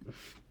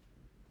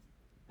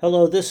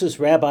Hello, this is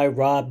Rabbi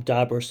Rob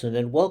Doberson,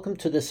 and welcome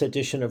to this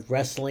edition of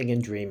Wrestling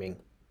and Dreaming.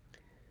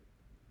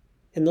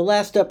 In the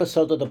last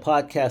episode of the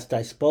podcast,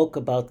 I spoke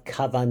about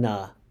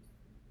kavanah,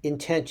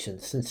 intention,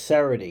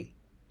 sincerity,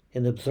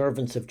 in the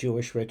observance of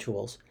Jewish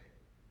rituals.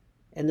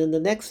 And in the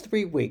next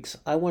 3 weeks,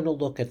 I want to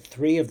look at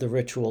 3 of the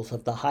rituals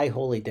of the High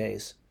Holy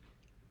Days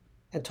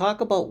and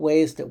talk about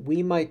ways that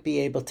we might be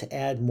able to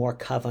add more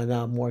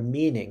kavanah, more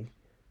meaning,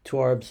 to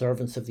our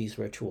observance of these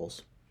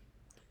rituals.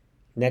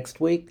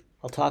 Next week,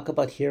 I'll talk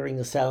about hearing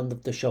the sound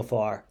of the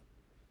shofar.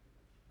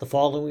 The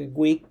following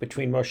week,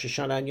 between Rosh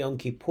Hashanah and Yom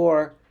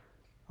Kippur,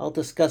 I'll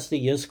discuss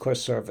the Yizkor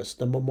service,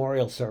 the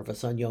memorial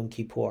service on Yom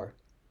Kippur.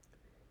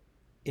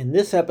 In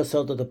this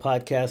episode of the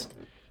podcast,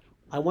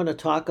 I want to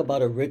talk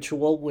about a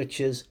ritual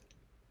which is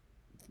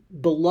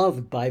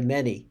beloved by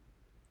many,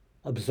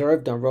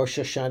 observed on Rosh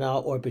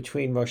Hashanah or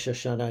between Rosh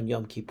Hashanah and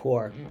Yom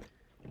Kippur,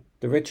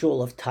 the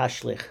ritual of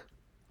Tashlich.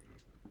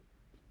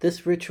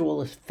 This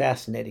ritual is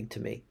fascinating to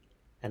me,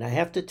 and I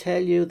have to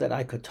tell you that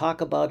I could talk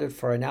about it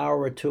for an hour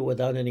or two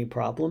without any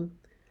problem.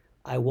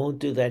 I won't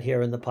do that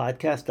here in the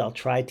podcast. I'll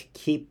try to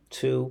keep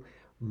to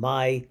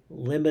my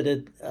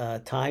limited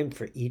time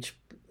for each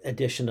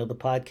edition of the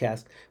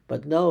podcast,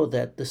 but know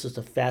that this is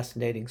a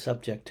fascinating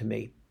subject to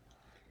me.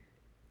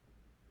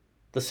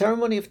 The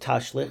ceremony of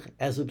Tashlich,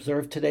 as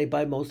observed today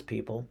by most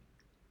people,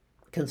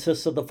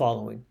 consists of the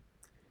following.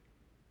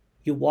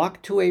 You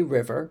walk to a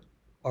river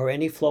or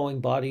any flowing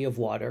body of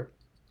water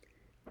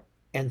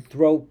and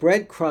throw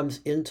breadcrumbs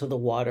into the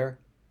water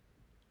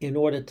in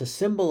order to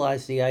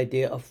symbolize the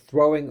idea of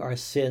throwing our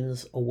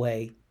sins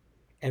away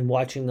and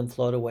watching them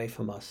float away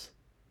from us.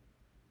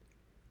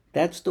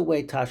 That's the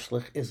way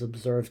Tashlich is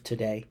observed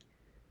today.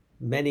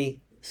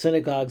 Many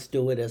synagogues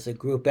do it as a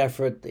group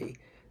effort. The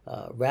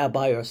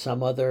rabbi or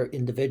some other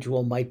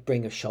individual might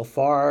bring a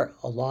shofar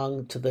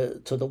along to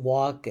the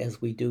walk,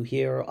 as we do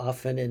here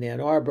often in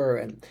Ann Arbor,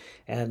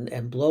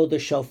 and blow the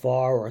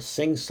shofar or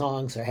sing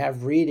songs or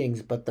have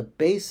readings. But the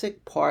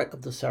basic part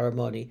of the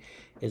ceremony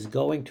is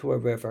going to a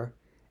river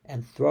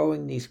and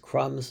throwing these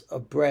crumbs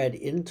of bread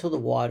into the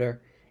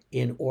water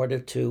in order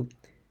to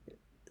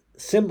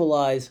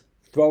symbolize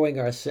throwing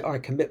our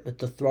commitment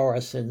to throw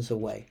our sins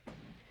away.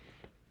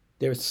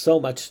 There's so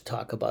much to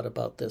talk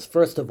about this.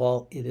 First of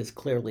all, it is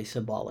clearly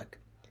symbolic.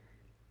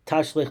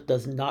 Tashlich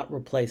does not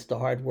replace the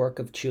hard work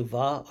of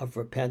tshuva, of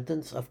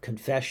repentance, of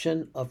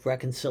confession, of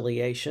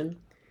reconciliation.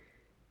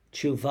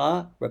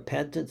 Tshuva,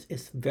 repentance,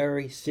 is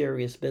very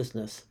serious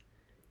business,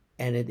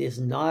 and it is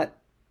not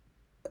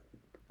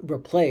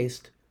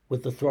replaced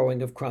with the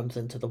throwing of crumbs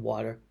into the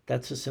water.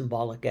 That's a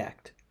symbolic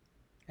act,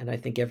 and I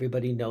think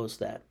everybody knows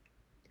that.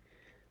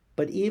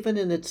 But even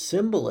in its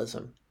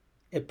symbolism,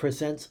 it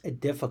presents a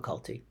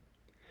difficulty.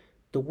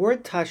 The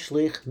word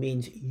tashlich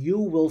means you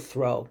will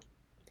throw.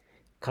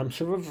 It comes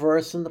from a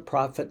verse in the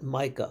prophet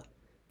Micah,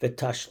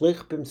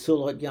 V'tashlich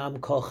b'msulot yam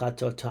kol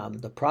chatotam.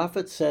 The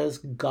prophet says,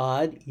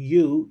 God,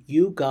 you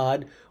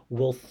God,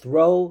 will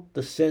throw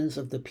the sins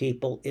of the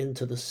people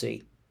into the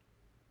sea.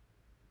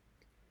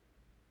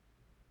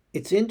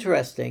 It's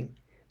interesting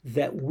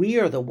that we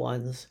are the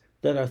ones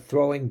that are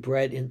throwing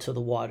bread into the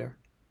water.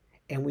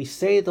 And we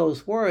say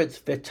those words,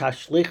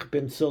 V'tashlich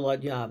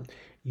b'msulot yam.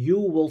 You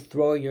will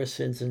throw your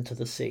sins into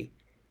the sea.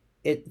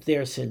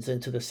 Their sins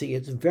into the sea.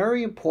 It's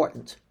very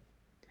important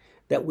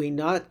that we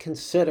not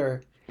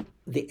consider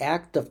the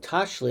act of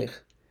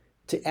Tashlich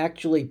to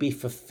actually be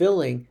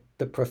fulfilling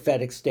the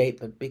prophetic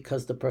statement,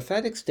 because the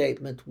prophetic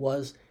statement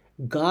was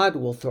God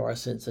will throw our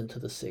sins into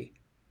the sea.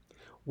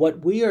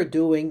 What we are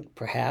doing,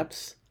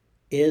 perhaps,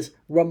 is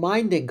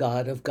reminding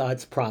God of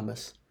God's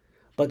promise,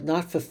 but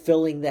not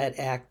fulfilling that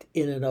act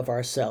in and of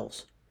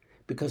ourselves.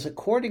 Because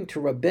according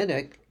to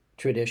rabbinic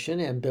tradition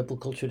and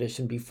biblical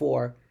tradition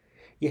before,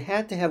 you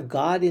had to have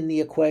God in the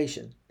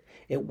equation.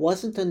 It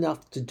wasn't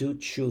enough to do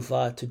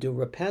tshuva, to do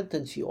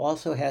repentance. You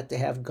also had to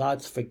have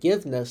God's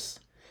forgiveness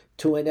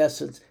to, in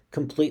essence,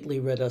 completely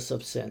rid us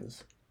of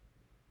sins.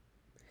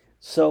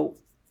 So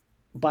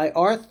by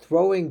our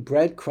throwing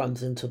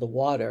breadcrumbs into the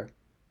water,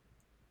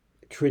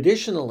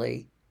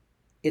 traditionally,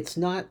 it's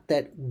not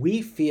that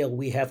we feel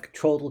we have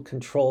total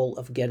control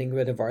of getting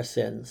rid of our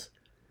sins,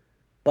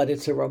 but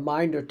it's a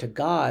reminder to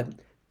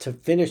God to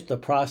finish the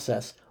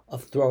process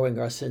of throwing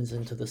our sins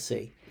into the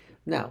sea.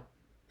 Now,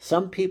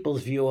 some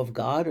people's view of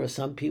God or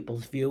some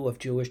people's view of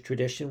Jewish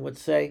tradition would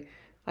say,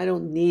 I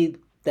don't need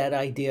that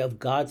idea of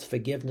God's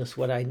forgiveness.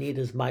 What I need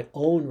is my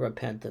own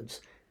repentance.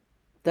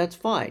 That's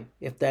fine.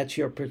 If that's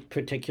your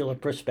particular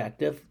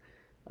perspective,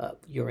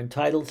 you're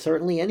entitled.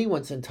 Certainly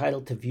anyone's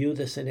entitled to view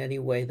this in any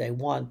way they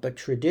want. But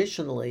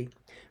traditionally,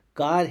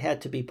 God had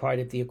to be part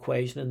of the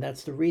equation, and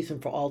that's the reason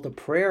for all the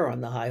prayer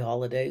on the high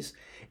holidays,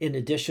 in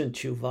addition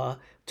to tshuva,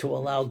 to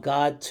allow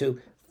God to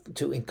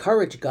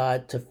encourage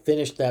God to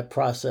finish that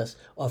process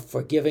of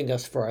forgiving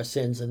us for our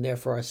sins, and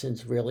therefore our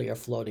sins really are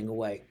floating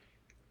away.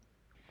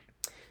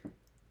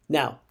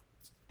 Now,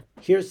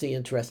 here's the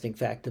interesting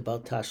fact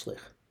about Tashlich.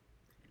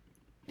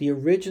 The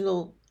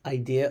original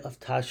idea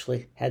of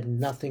Tashlich had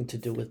nothing to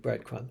do with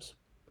breadcrumbs.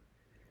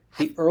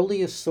 The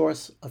earliest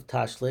source of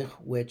Tashlich,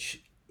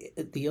 which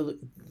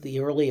the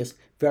earliest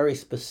very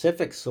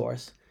specific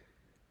source,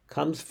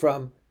 comes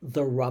from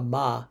the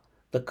Ramah,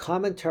 the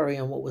commentary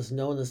on what was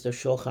known as the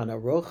Shulchan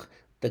Aruch,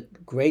 the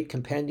great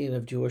compendium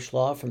of Jewish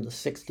law from the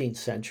 16th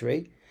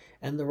century.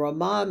 And the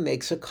Ramah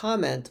makes a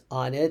comment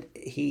on it.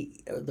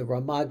 The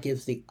Ramah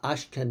gives the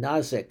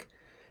Ashkenazic,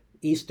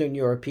 Eastern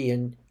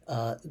European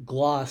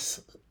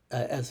gloss,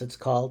 as it's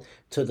called,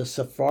 to the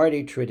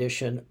Sephardi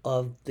tradition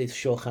of the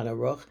Shulchan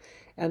Aruch.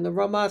 And the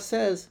Ramah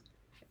says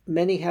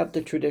many have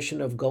the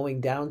tradition of going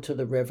down to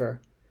the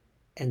river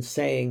and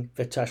saying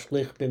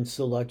 "V'tashlich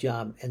b'msulot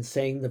yam," and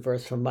saying the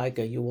verse from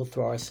Micah, "You will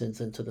throw our sins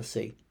into the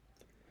sea."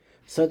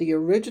 So the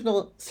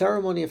original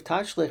ceremony of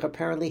Tashlich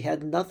apparently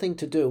had nothing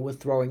to do with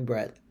throwing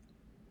bread.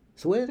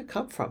 So where did it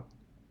come from?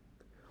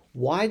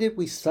 Why did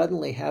we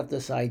suddenly have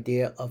this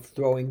idea of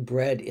throwing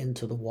bread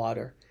into the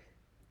water?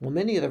 Well,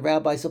 many of the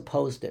rabbis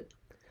opposed it.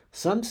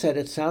 Some said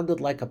it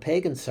sounded like a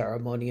pagan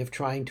ceremony of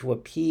trying to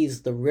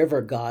appease the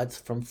river gods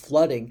from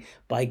flooding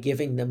by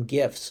giving them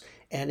gifts.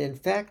 And in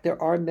fact,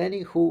 there are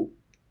many who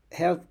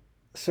have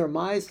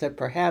surmised that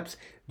perhaps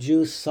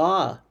Jews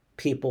saw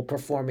people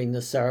performing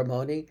the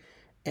ceremony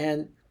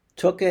and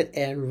took it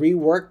and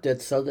reworked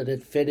it so that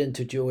it fit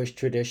into Jewish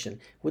tradition.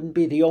 Wouldn't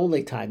be the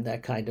only time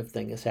that kind of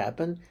thing has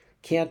happened.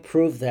 Can't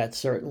prove that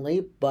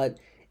certainly, but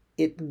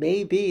it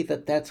may be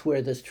that that's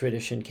where this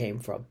tradition came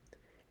from,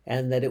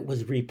 and that it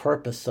was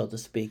repurposed, so to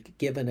speak,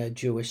 given a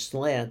Jewish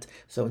slant.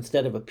 So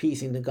instead of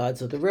appeasing the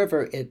gods of the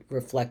river, it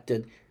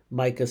reflected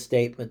Micah's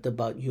statement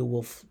about "You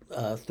will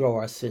throw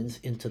our sins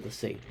into the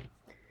sea."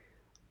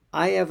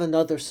 I have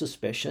another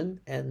suspicion,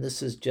 and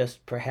this is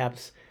just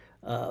perhaps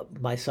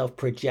myself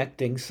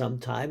projecting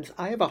sometimes.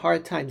 I have a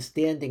hard time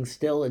standing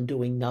still and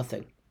doing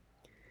nothing.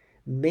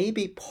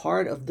 Maybe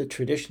part of the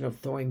tradition of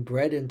throwing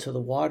bread into the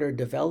water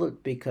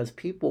developed because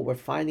people were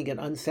finding it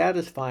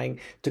unsatisfying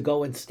to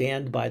go and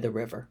stand by the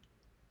river.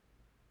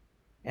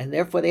 And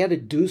therefore they had to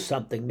do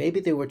something.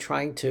 Maybe they were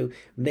trying to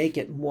make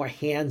it more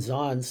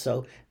hands-on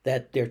so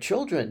that their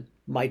children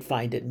might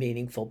find it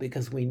meaningful,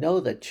 because we know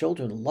that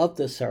children love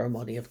the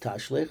ceremony of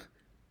Tashlich.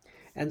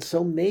 And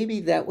so maybe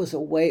that was a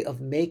way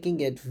of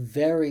making it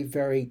very,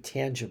 very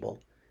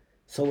tangible.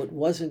 So it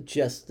wasn't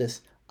just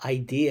this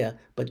idea,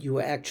 but you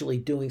were actually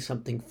doing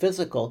something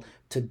physical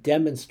to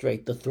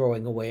demonstrate the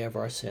throwing away of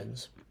our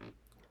sins.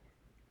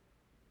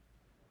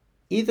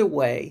 Either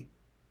way,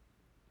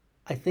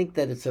 I think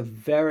that it's a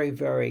very,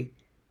 very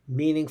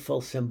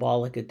meaningful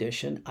symbolic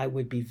addition. I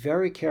would be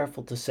very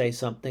careful to say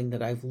something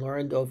that I've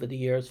learned over the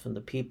years from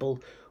the people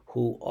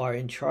who are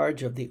in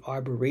charge of the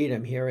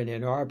Arboretum here in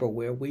Ann Arbor,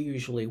 where we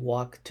usually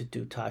walk to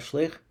do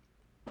Tashlich.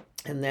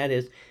 And that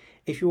is,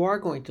 if you are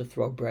going to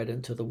throw bread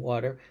into the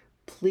water,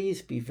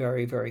 please be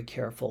very, very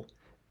careful.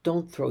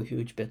 Don't throw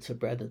huge bits of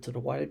bread into the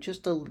water.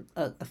 Just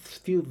a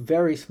few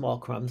very small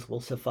crumbs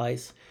will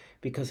suffice,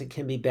 because it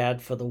can be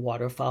bad for the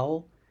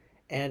waterfowl.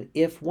 And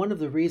if one of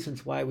the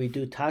reasons why we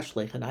do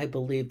Tashlich, and I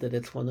believe that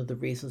it's one of the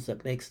reasons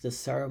that makes this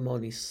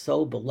ceremony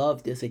so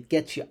beloved, is it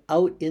gets you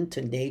out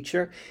into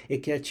nature,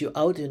 it gets you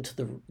out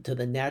into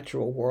the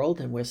natural world,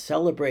 and we're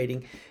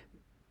celebrating,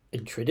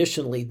 and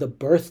traditionally, the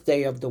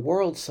birthday of the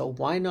world. So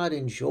why not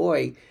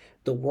enjoy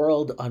the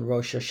world on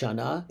Rosh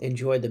Hashanah,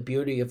 enjoy the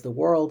beauty of the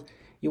world?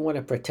 You want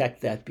to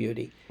protect that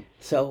beauty.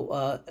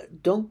 So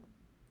don't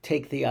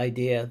take the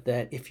idea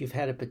that if you've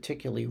had a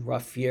particularly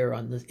rough year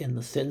in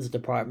the sins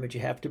department,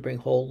 you have to bring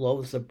whole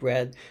loaves of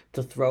bread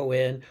to throw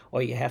in,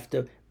 or you have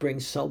to bring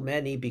so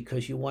many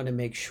because you want to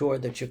make sure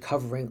that you're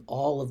covering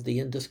all of the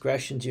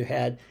indiscretions you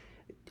had.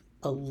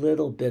 A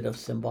little bit of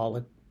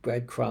symbolic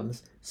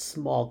breadcrumbs,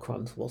 small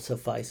crumbs, will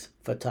suffice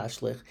for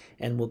Tashlich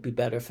and will be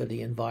better for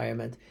the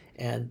environment,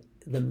 and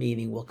the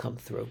meaning will come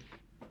through.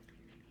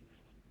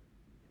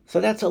 So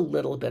that's a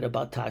little bit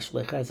about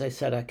Tashlich. As I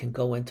said, I can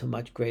go into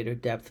much greater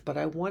depth, but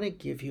I want to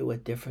give you a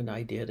different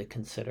idea to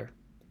consider.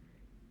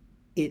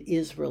 It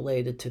is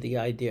related to the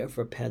idea of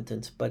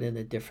repentance, but in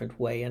a different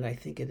way, and I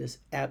think it is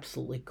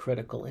absolutely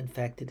critical. In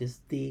fact, it is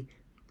the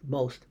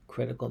most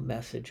critical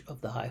message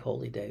of the High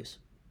Holy Days.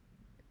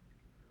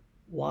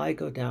 Why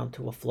go down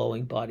to a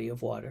flowing body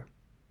of water?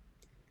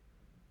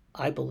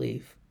 I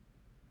believe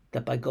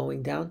that by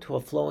going down to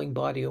a flowing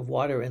body of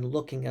water and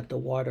looking at the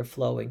water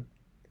flowing,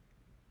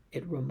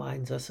 it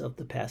reminds us of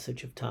the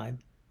passage of time,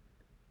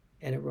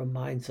 and it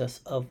reminds us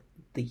of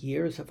the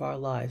years of our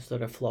lives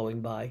that are flowing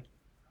by.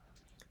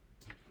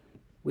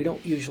 We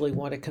don't usually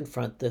want to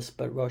confront this,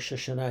 but Rosh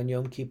Hashanah and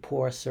Yom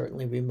Kippur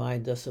certainly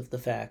remind us of the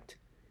fact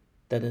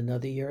that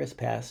another year has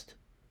passed,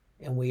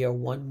 and we are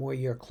one more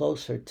year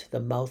closer to the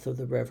mouth of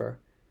the river,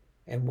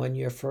 and 1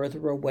 year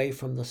further away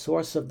from the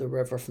source of the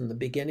river, from the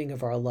beginning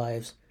of our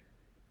lives,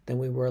 than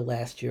we were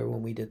last year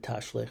when we did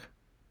Tashlich.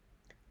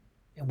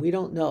 And we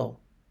don't know,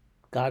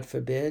 God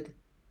forbid,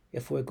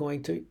 if we're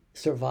going to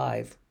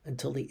survive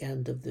until the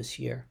end of this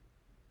year.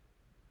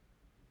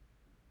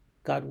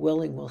 God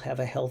willing, we'll have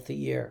a healthy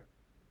year,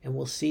 and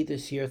we'll see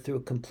this year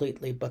through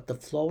completely, but the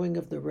flowing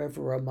of the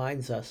river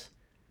reminds us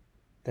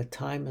that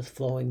time is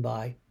flowing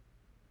by.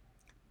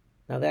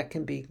 Now that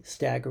can be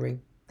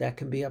staggering, that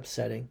can be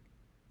upsetting,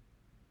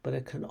 but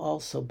it can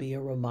also be a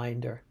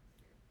reminder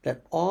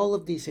that all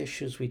of these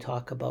issues we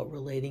talk about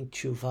relating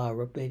tshuva,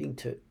 relating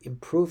to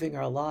improving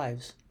our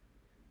lives,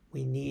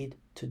 we need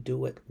to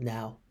do it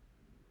now.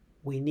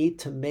 We need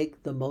to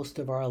make the most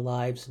of our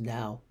lives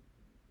now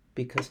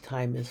because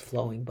time is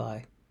flowing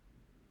by.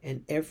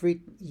 And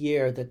every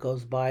year that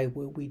goes by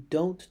where we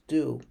don't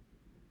do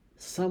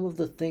some of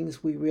the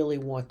things we really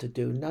want to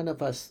do, none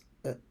of us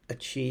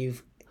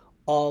achieve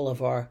all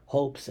of our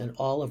hopes and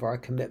all of our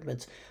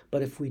commitments.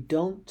 But if we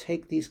don't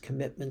take these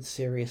commitments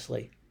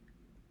seriously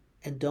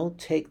and don't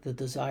take the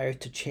desire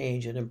to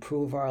change and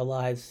improve our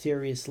lives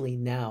seriously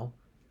now,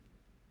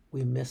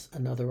 we miss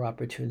another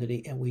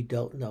opportunity, and we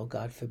don't know,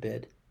 God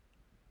forbid,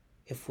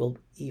 if we'll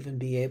even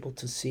be able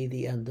to see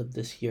the end of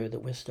this year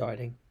that we're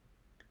starting.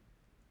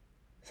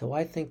 So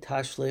I think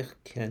Tashlich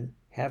can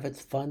have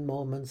its fun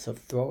moments of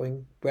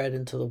throwing bread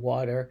into the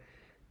water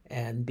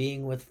and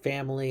being with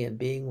family and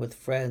being with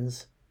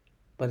friends,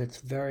 but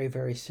it's very,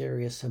 very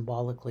serious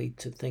symbolically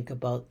to think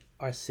about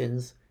our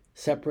sins,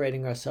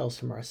 separating ourselves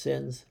from our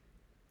sins,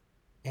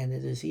 and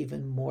it is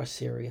even more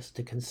serious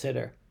to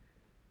consider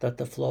that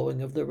the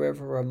flowing of the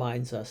river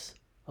reminds us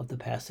of the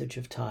passage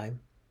of time,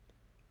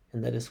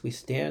 and that as we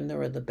stand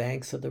there at the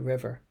banks of the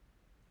river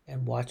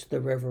and watch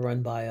the river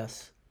run by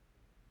us,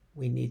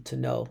 we need to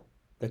know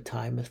that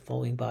time is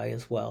flowing by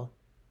as well,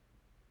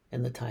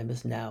 and the time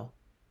is now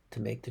to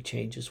make the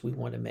changes we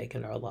want to make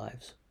in our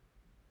lives.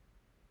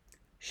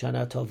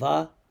 Shana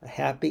Tova, a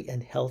happy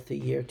and healthy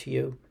year to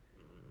you,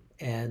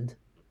 and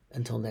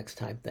until next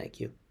time, thank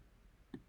you.